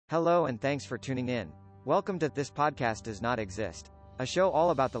Hello and thanks for tuning in. Welcome to This Podcast Does Not Exist, a show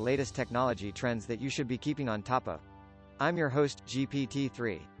all about the latest technology trends that you should be keeping on top of. I'm your host,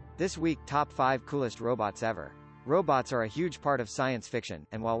 GPT-3. This week, top 5 coolest robots ever. Robots are a huge part of science fiction,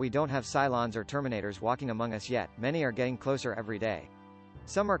 and while we don't have Cylons or Terminators walking among us yet, many are getting closer every day.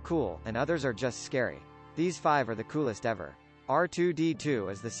 Some are cool, and others are just scary. These 5 are the coolest ever.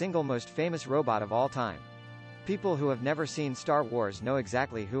 R2-D2 is the single most famous robot of all time. People who have never seen Star Wars know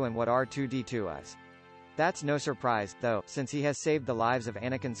exactly who and what R2-D2 is. That's no surprise, though, since he has saved the lives of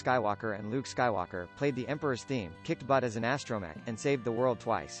Anakin Skywalker and Luke Skywalker, played the Emperor's theme, kicked butt as an astromech, and saved the world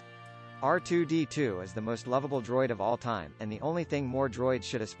twice. R2-D2 is the most lovable droid of all time, and the only thing more droids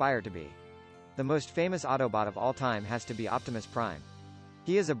should aspire to be. The most famous Autobot of all time has to be Optimus Prime.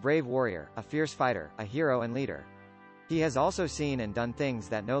 He is a brave warrior, a fierce fighter, a hero and leader. He has also seen and done things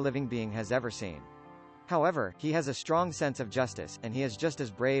that no living being has ever seen. However, he has a strong sense of justice, and he is just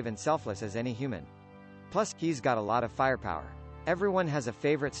as brave and selfless as any human. Plus, he's got a lot of firepower. Everyone has a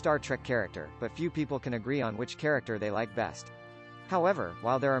favorite Star Trek character, but few people can agree on which character they like best. However,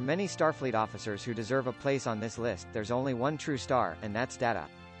 while there are many Starfleet officers who deserve a place on this list, there's only one true star, and that's Data.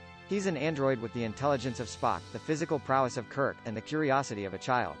 He's an android with the intelligence of Spock, the physical prowess of Kirk, and the curiosity of a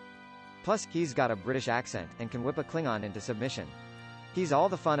child. Plus, he's got a British accent, and can whip a Klingon into submission. He's all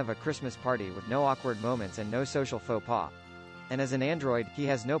the fun of a Christmas party with no awkward moments and no social faux pas. And as an android, he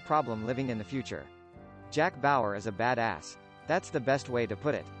has no problem living in the future. Jack Bauer is a badass. That's the best way to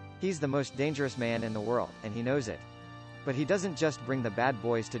put it. He's the most dangerous man in the world, and he knows it. But he doesn't just bring the bad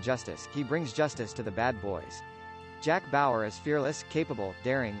boys to justice, he brings justice to the bad boys. Jack Bauer is fearless, capable,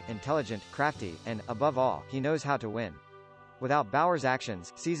 daring, intelligent, crafty, and, above all, he knows how to win. Without Bauer's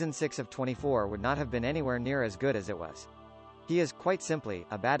actions, Season 6 of 24 would not have been anywhere near as good as it was. He is, quite simply,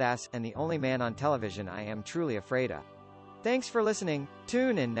 a badass, and the only man on television I am truly afraid of. Thanks for listening.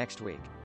 Tune in next week.